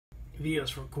videos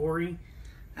for Corey.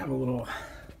 I have a little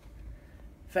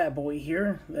Fatboy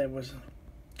here that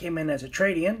came in as a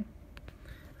trade-in.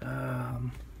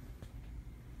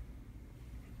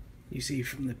 You see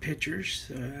from the pictures,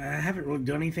 I haven't really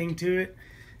done anything to it.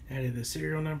 Added the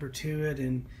serial number to it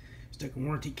and stuck a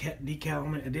warranty decal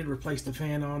on it. I did replace the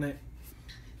fan on it.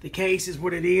 The case is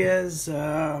what it is.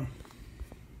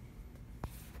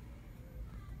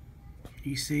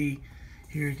 You see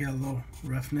here, you got a little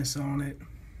roughness on it.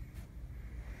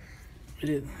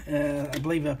 I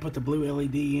believe I put the blue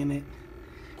LED in it.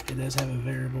 It does have a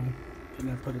variable, and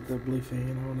I put the blue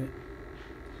fan on it.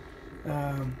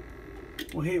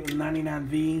 We'll hit it with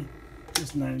 99V.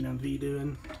 Just 99V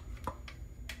doing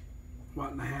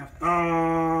watt and a half.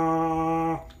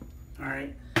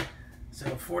 Alright,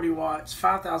 so 40 watts,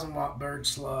 5,000 watt bird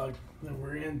slug. And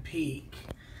we're in peak,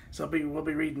 so we'll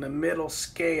be reading the middle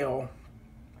scale.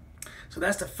 So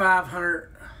that's the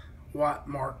 500 watt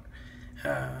mark.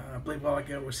 I believe a while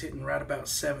ago it was hitting right about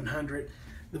 700.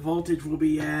 The voltage will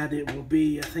be at, it will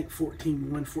be, I think,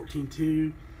 14.1,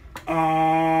 14.2.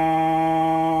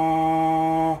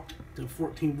 To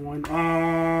 14.1.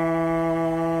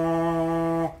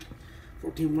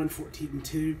 14.1,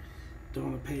 14.2.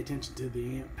 Don't want to pay attention to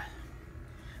the amp.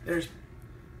 There's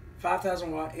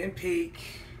 5,000 watt in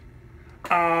peak.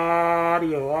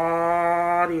 Audio.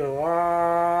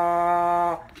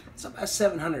 It's about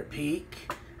 700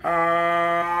 peak.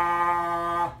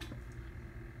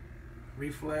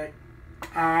 Reflect.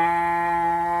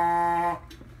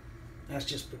 That's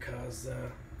just because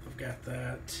I've got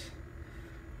that.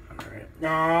 Alright.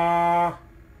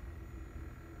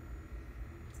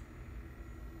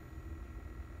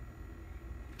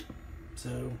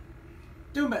 So,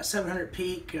 doing about 700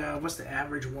 peak. What's the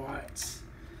average watts?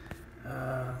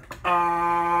 That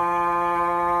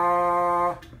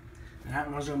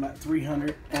one was doing about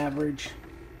 300 average.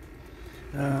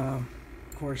 Of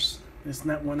course, it's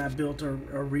not one I built or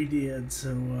redid,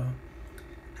 so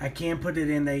I can put it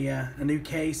in a new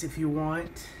case if you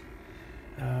want.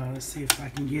 Let's see if I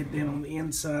can get it on the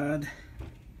inside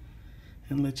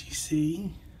and let you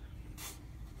see.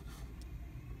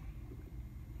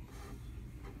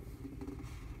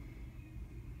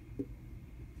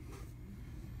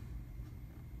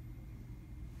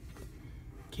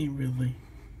 Can't really.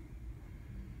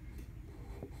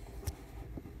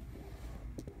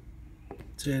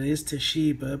 So it is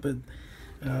Toshiba, but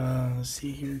let's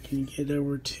see here. Can you get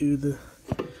over to the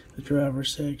driver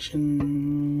section?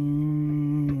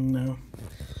 No.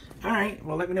 All right.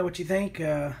 Well, let me know what you think.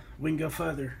 We can go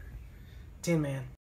further. Tin Man.